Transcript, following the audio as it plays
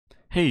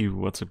Hey,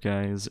 what's up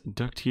guys,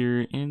 Duct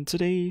here, and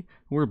today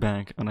we're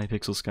back on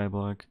Hypixel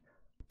Skyblock.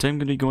 Today I'm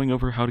going to be going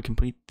over how to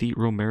complete the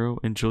Romero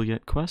and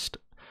Juliette quest.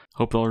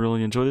 Hope y'all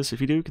really enjoy this.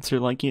 If you do, consider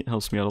liking it,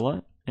 helps me out a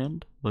lot,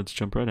 and let's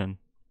jump right in.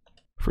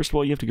 First of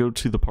all, you have to go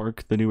to the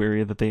park, the new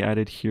area that they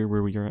added here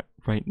where we are at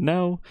right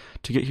now.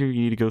 To get here,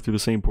 you need to go through the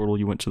same portal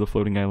you went to the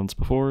floating islands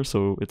before,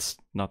 so it's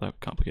not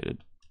that complicated.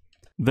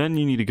 Then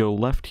you need to go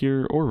left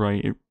here or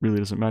right, it really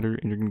doesn't matter,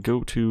 and you're going to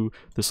go to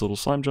this little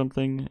slime jump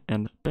thing,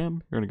 and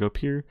bam, you're going to go up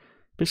here.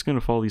 Basically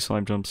going to follow these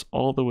slime jumps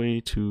all the way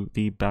to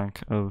the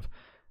back of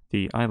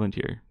the island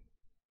here.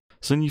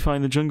 So then you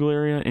find the jungle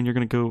area, and you're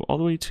going to go all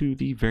the way to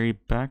the very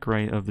back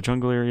right of the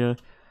jungle area,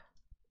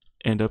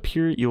 and up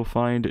here you'll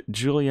find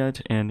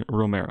Juliette and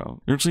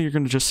Romero. Originally you're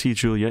going to just see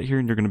Juliette here,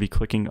 and you're going to be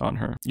clicking on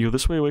her. You go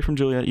this way away from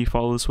Juliette, you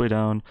follow this way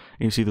down,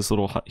 and you see this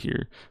little hut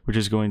here, which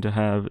is going to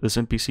have this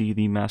NPC,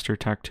 the Master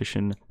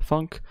Tactician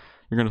Funk.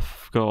 You're going to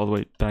go all the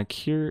way back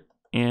here,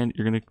 and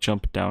you're going to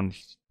jump down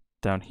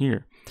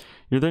here.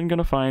 You're then going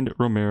to find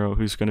Romero,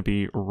 who's going to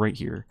be right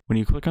here. When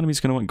you click on him, he's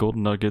going to want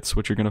golden nuggets,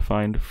 which you're going to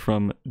find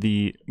from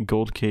the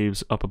gold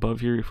caves up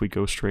above here. If we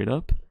go straight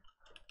up,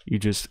 you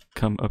just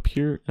come up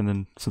here, and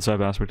then since I've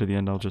asked for it to the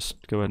end, I'll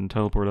just go ahead and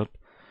teleport up.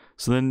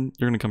 So then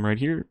you're going to come right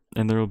here,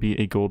 and there will be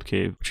a gold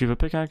cave. If you have a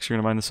pickaxe, you're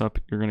going to mine this up,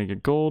 you're going to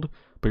get gold,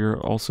 but you're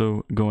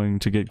also going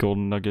to get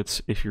golden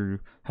nuggets if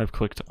you have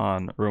clicked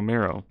on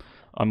Romero.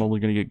 I'm only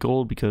going to get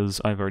gold because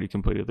I've already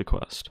completed the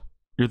quest.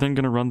 You're then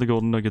going to run the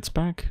golden nuggets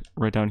back,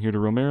 right down here to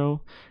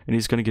Romero, and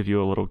he's going to give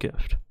you a little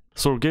gift.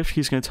 This little gift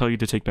he's going to tell you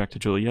to take back to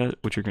Juliette,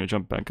 which you're going to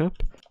jump back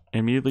up, and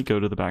immediately go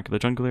to the back of the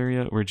jungle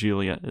area where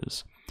Juliette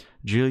is.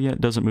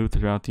 Juliette doesn't move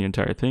throughout the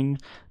entire thing,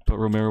 but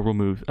Romero will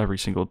move every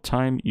single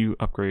time you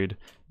upgrade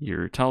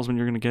your talisman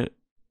you're going to get,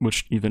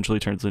 which eventually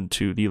turns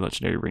into the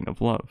legendary Ring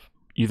of Love.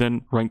 You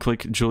then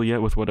right-click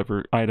Juliette with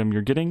whatever item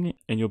you're getting,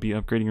 and you'll be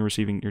upgrading and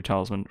receiving your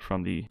talisman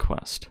from the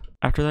quest.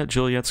 After that,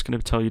 Juliette's going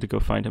to tell you to go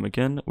find him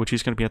again, which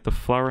he's going to be at the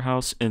flower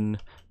house in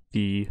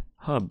the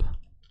hub.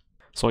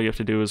 So all you have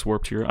to do is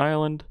warp to your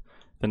island,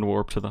 then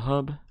warp to the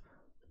hub,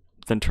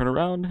 then turn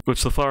around,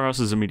 which the flower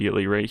house is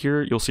immediately right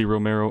here. You'll see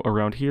Romero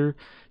around here.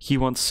 He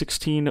wants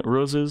 16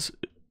 roses.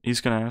 He's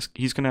gonna ask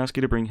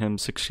you to bring him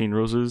 16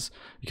 roses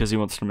because he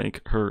wants to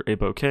make her a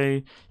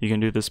bouquet. You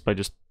can do this by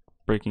just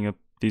breaking up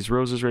these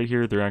roses right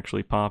here. They're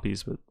actually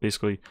poppies, but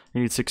basically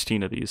you need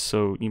 16 of these,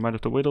 so you might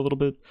have to wait a little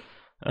bit,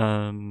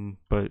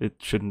 but it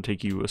shouldn't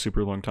take you a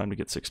super long time to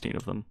get 16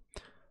 of them.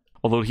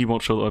 Although he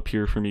won't show up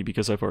here for me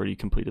because I've already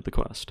completed the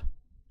quest.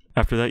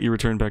 After that, you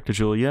return back to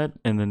Juliette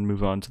and then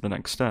move on to the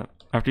next step.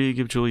 After you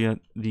give Juliette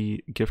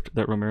the gift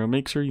that Romero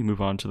makes her, you move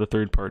on to the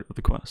third part of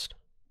the quest.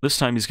 This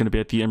time he's going to be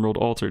at the Emerald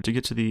Altar. To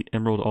get to the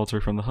Emerald Altar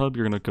from the hub,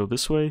 you're going to go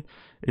this way.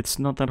 It's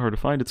not that hard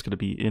to find. It's going to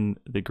be in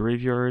the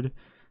graveyard,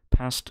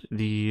 past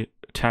the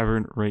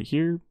tavern right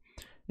here,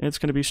 and it's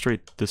going to be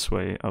straight this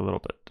way a little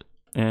bit.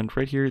 And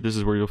right here, this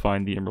is where you'll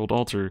find the Emerald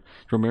Altar.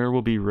 Romero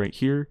will be right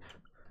here,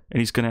 and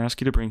he's going to ask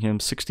you to bring him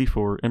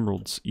 64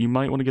 emeralds. You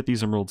might want to get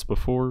these emeralds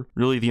before.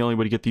 Really, the only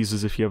way to get these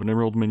is if you have an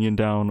emerald minion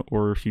down,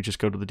 or if you just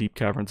go to the deep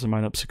caverns and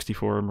mine up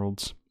 64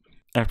 emeralds.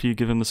 After you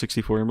give him the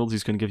 64 emeralds,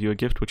 he's going to give you a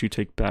gift, which you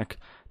take back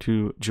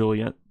to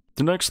Juliette.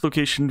 The next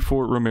location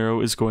for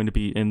Romero is going to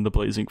be in the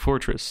Blazing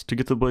Fortress. To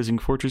get to the Blazing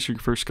Fortress, you're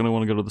first going to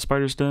want to go to the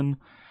Spider's Den,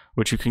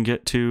 which you can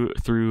get to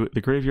through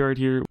the graveyard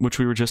here, which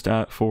we were just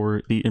at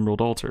for the Emerald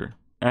Altar.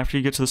 After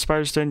you get to the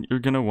Spider's Den, you're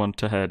going to want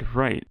to head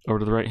right. Over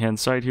to the right-hand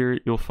side here,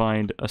 you'll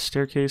find a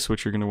staircase,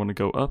 which you're going to want to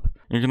go up.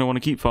 You're going to want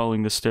to keep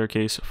following this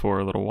staircase for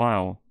a little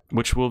while,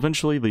 which will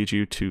eventually lead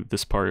you to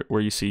this part where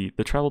you see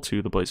the travel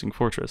to the Blazing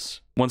Fortress.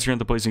 Once you're in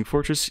the Blazing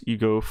Fortress, you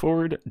go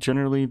forward.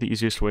 Generally, the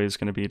easiest way is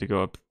going to be to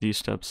go up these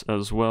steps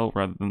as well,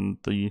 rather than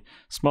the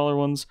smaller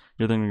ones.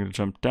 You're then going to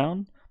jump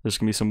down. There's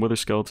going to be some wither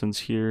skeletons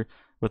here,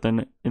 but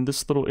then in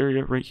this little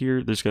area right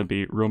here, there's going to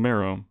be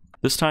Romero.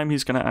 This time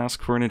he's going to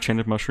ask for an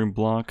enchanted mushroom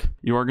block.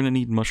 You are going to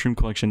need mushroom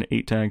collection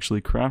 8 to actually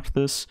craft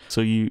this,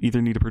 so you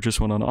either need to purchase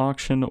one on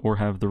auction or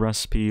have the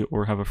recipe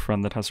or have a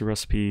friend that has a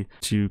recipe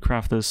to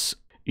craft this.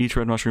 Each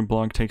red mushroom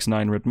block takes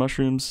 9 red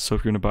mushrooms, so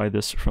if you're going to buy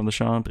this from the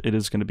shop, it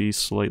is going to be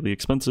slightly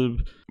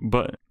expensive,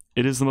 but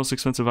it is the most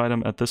expensive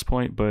item at this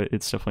point, but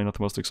it's definitely not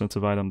the most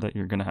expensive item that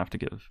you're going to have to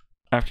give.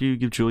 After you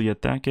give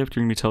Juliette that gift,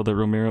 you're going to be told that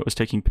Romero is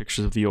taking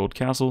pictures of the old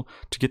castle.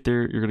 To get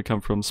there, you're going to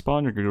come from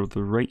spawn, you're going to go to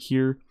the right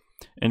here,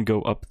 and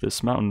go up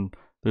this mountain.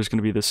 There's going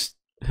to be this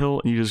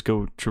hill, and you just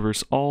go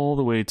traverse all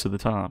the way to the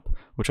top,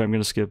 which I'm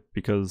going to skip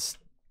because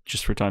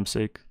just for time's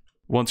sake.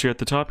 Once you're at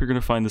the top, you're going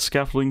to find the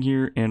scaffolding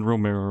here, and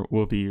Romero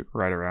will be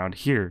right around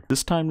here.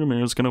 This time,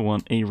 Romero's going to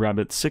want a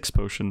Rabbit 6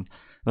 potion.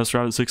 This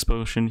Rabbit 6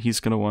 potion he's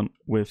going to want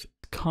with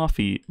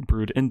coffee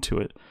brewed into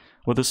it.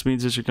 What this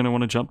means is you're going to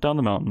want to jump down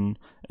the mountain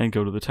and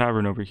go to the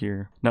tavern over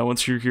here. Now,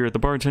 once you're here at the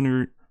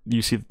bartender,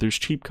 you see that there's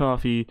cheap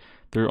coffee.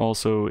 There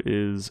also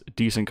is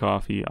decent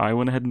coffee. I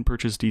went ahead and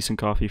purchased decent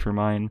coffee for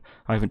mine.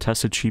 I haven't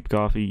tested cheap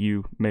coffee.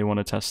 You may want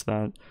to test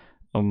that.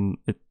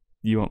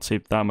 You won't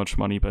save that much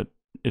money, but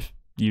if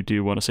you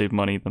do want to save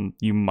money, then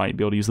you might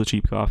be able to use the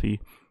cheap coffee.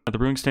 At the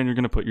brewing stand, you're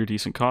going to put your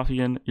decent coffee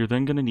in. You're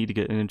then going to need to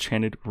get an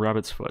enchanted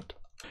rabbit's foot.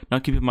 Now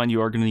keep in mind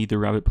you are going to need the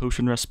rabbit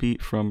potion recipe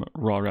from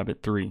Raw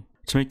Rabbit 3.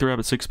 To make the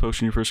rabbit 6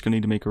 potion, you're first going to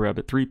need to make a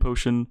rabbit 3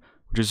 potion,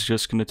 which is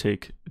just going to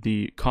take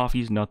the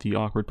coffee, not the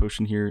awkward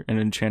potion here, and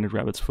an enchanted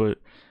rabbit's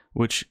foot,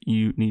 which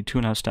you need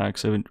 2.5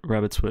 stacks of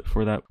rabbit's foot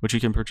for that, which you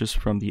can purchase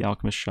from the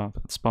alchemist shop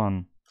at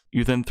spawn.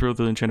 You then throw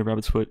the enchanted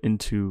rabbit's foot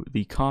into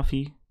the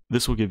coffee.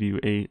 This will give you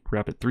a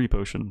rabbit 3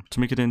 potion. To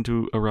make it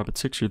into a rabbit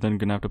 6, you're then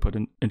going to have to put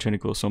an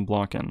enchanted glowstone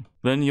block in.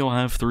 Then you'll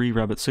have 3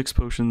 rabbit 6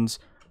 potions.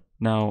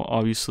 Now,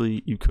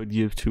 obviously, you could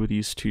give 2 of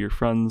these to your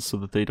friends so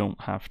that they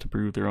don't have to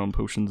brew their own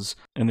potions,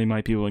 and they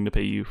might be willing to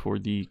pay you for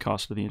the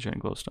cost of the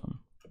enchanted glowstone.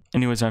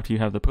 Anyways, after you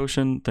have the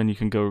potion, then you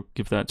can go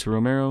give that to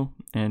Romero,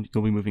 and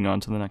you'll be moving on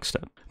to the next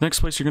step. The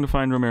next place you're going to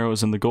find Romero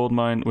is in the gold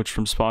mine, which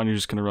from spawn you're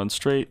just going to run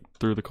straight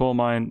through the coal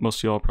mine. Most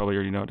of y'all probably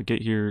already know how to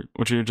get here,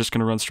 which you're just going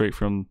to run straight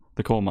from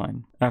the coal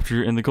mine. After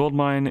you're in the gold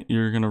mine,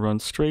 you're going to run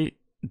straight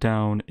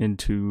down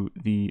into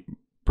the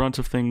brunt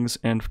of things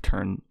and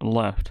turn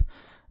left.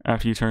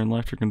 After you turn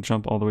left, you're going to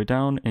jump all the way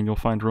down, and you'll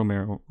find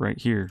Romero right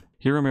here.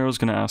 Here, Romero's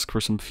going to ask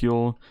for some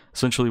fuel.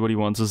 Essentially, what he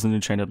wants is an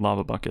enchanted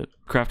lava bucket.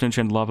 To craft an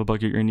enchanted lava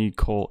bucket, you're going to need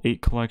coal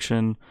 8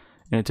 collection,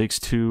 and it takes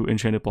 2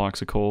 enchanted blocks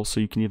of coal,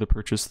 so you can either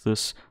purchase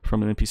this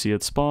from an NPC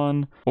at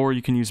spawn, or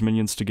you can use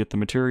minions to get the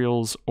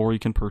materials, or you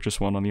can purchase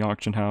one on the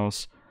auction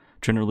house.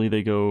 Generally,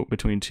 they go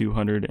between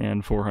 200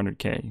 and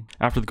 400k.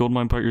 After the gold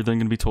mine part, you're then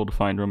going to be told to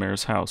find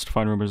Romero's house. To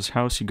find Romero's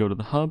house, you go to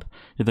the hub.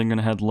 You're then going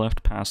to head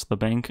left past the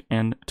bank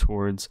and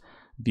towards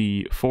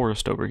the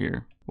forest over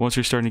here. Once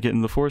you're starting to get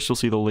in the forest, you'll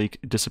see the lake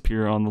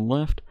disappear on the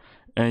left,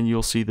 and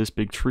you'll see this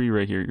big tree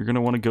right here. You're going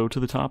to want to go to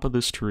the top of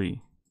this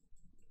tree.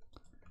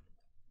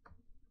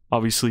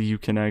 Obviously, you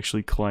can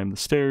actually climb the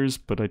stairs,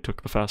 but I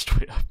took the fast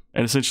way up.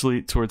 And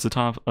essentially, towards the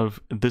top of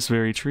this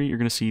very tree, you're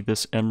going to see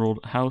this emerald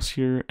house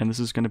here, and this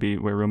is going to be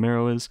where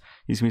Romero is.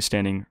 He's going to be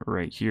standing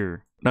right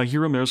here. Now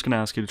here, Romero's going to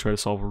ask you to try to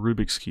solve a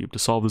Rubik's Cube. To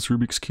solve this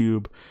Rubik's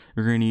Cube,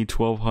 you're going to need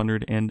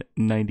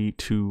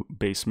 1292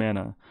 base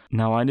mana.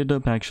 Now, I ended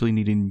up actually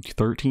needing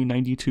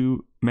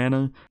 1392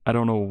 mana. I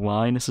don't know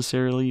why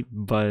necessarily,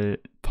 but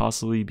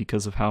possibly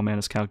because of how mana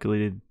is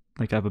calculated.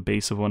 Like, I have a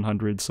base of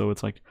 100, so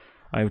it's like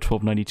I have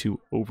 1292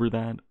 over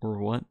that, or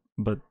what?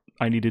 But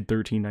I needed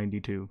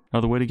 1392.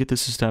 Now the way to get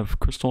this is to have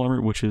crystal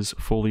armor, which is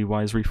fully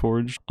wise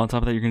reforged. On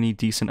top of that, you're going to need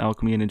decent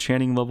alchemy and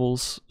enchanting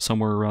levels,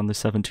 somewhere around the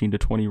 17 to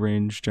 20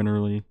 range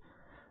generally.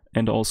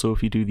 And also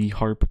if you do the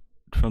harp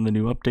from the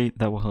new update,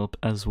 that will help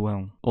as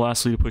well.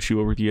 Lastly, to push you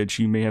over the edge,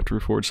 you may have to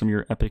reforge some of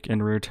your epic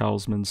and rare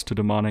talismans to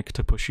demonic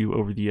to push you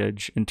over the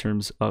edge in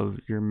terms of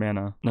your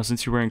mana. Now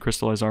since you're wearing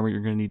crystallized armor,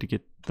 you're going to need to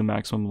get the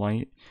maximum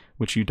light,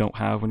 which you don't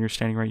have when you're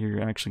standing right here.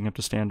 You're actually going to have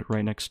to stand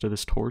right next to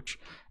this torch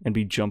and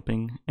be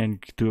jumping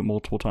and do it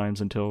multiple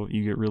times until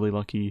you get really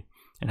lucky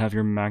and have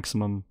your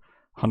maximum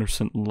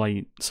 100%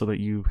 light so that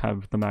you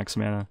have the max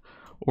mana.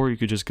 Or you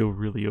could just go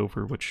really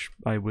over, which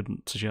I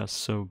wouldn't suggest,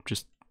 so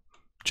just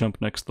jump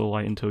next to the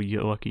light until you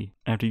get lucky.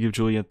 After you give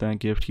Juliette that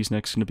gift, he's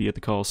next going to be at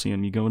the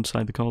Coliseum. You go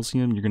inside the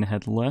Coliseum, you're going to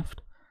head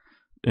left,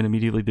 and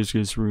immediately there's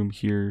this room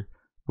here,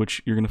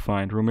 which you're going to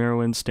find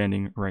Romero in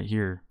standing right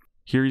here.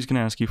 Here he's going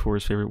to ask you for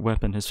his favorite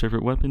weapon. His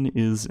favorite weapon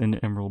is an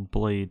emerald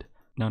blade.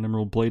 Now an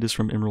emerald blade is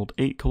from Emerald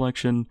 8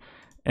 collection,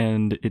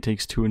 and it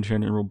takes 2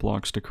 enchanted emerald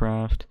blocks to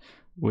craft,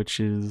 which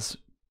is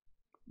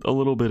a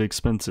little bit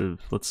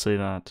expensive, let's say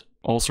that.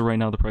 Also right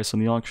now the price on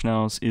the auction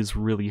house is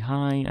really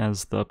high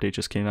as the update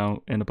just came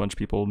out and a bunch of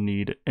people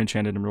need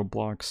enchanted emerald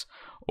blocks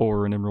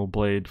or an emerald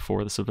blade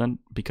for this event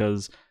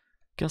because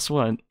guess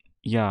what?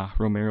 Yeah,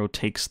 Romero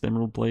takes the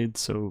emerald blade,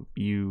 so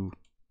you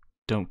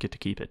don't get to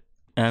keep it.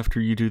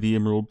 After you do the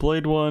emerald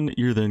blade one,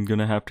 you're then going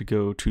to have to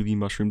go to the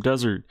mushroom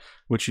desert,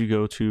 which you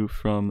go to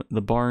from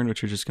the barn,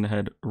 which you're just going to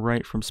head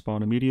right from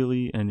spawn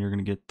immediately and you're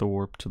going to get the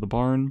warp to the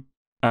barn.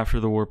 After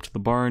the warp to the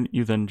barn,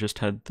 you then just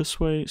head this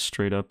way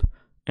straight up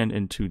and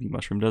into the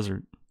mushroom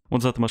desert.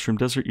 Once at the mushroom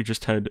desert, you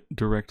just head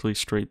directly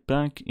straight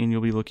back and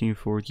you'll be looking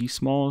for the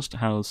smallest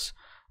house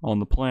on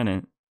the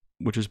planet,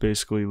 which is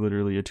basically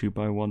literally a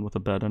 2x1 with a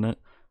bed in it,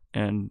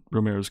 and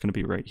Romero's going to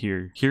be right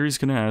here. Here he's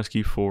going to ask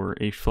you for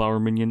a flower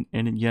minion,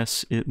 and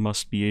yes, it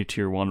must be a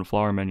tier 1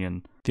 flower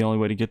minion. The only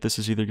way to get this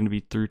is either going to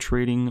be through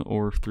trading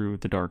or through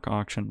the dark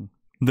auction.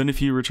 Then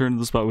if you return to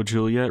the spot with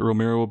Juliette,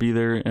 Romero will be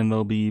there and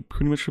they'll be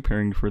pretty much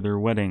preparing for their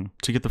wedding.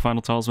 To get the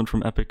final talisman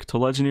from epic to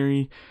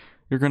legendary,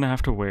 you're going to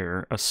have to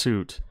wear a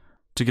suit.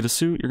 To get a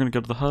suit, you're going to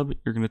go to the hub,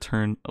 you're going to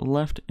turn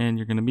left, and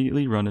you're going to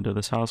immediately run into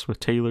this house with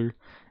Taylor,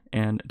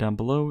 and down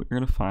below, you're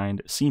going to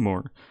find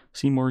Seymour.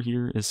 Seymour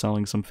here is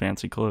selling some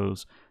fancy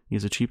clothes. He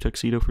has a cheap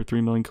tuxedo for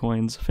 3 million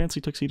coins, a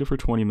fancy tuxedo for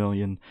 20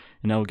 million,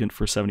 and elegant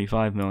for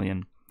 75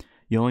 million.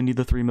 You only need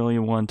the 3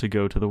 million one to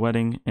go to the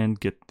wedding and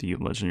get the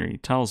legendary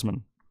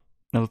talisman.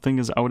 Now the thing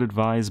is, I would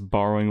advise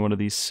borrowing one of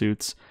these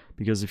suits,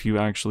 because if you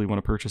actually want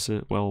to purchase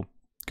it, well,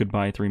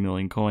 goodbye 3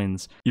 million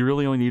coins. You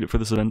really only need it for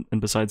this event,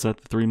 and besides that,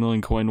 the 3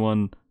 million coin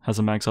one has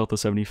a max health of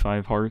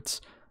 75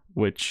 hearts,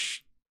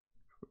 which,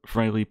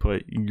 frankly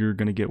put, you're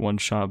going to get one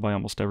shot by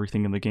almost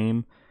everything in the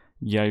game.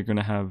 Yeah, you're going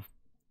to have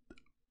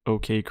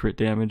okay crit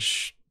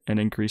damage and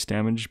increased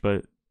damage,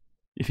 but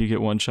if you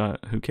get one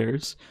shot, who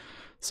cares?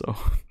 So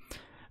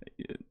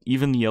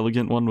even the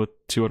elegant one with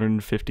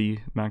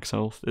 250 max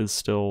health is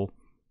still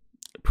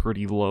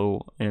pretty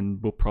low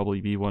and will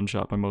probably be one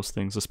shot by most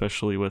things,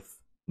 especially with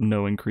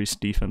no increased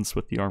defense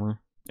with the armor.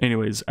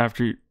 Anyways,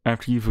 after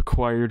you've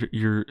acquired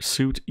your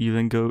suit, you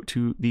then go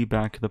to the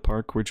back of the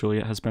park where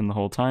Juliette has been the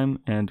whole time,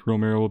 and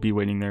Romero will be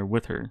waiting there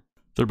with her.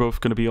 They're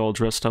both going to be all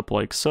dressed up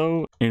like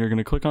so, and you're going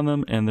to click on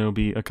them, and there will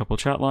be a couple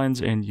chat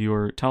lines, and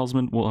your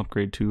talisman will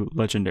upgrade to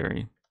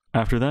Legendary.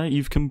 After that,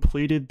 you've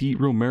completed the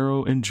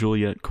Romero and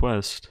Juliette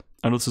quest.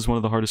 I know this is one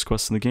of the hardest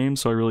quests in the game,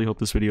 so I really hope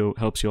this video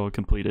helps you all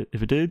complete it.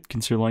 If it did,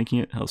 consider liking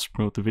it, helps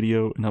promote the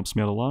video, and helps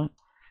me out a lot.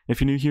 If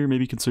you're new here,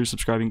 maybe consider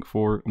subscribing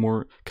for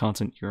more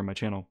content here on my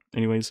channel.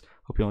 Anyways,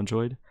 hope you all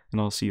enjoyed,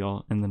 and I'll see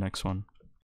y'all in the next one.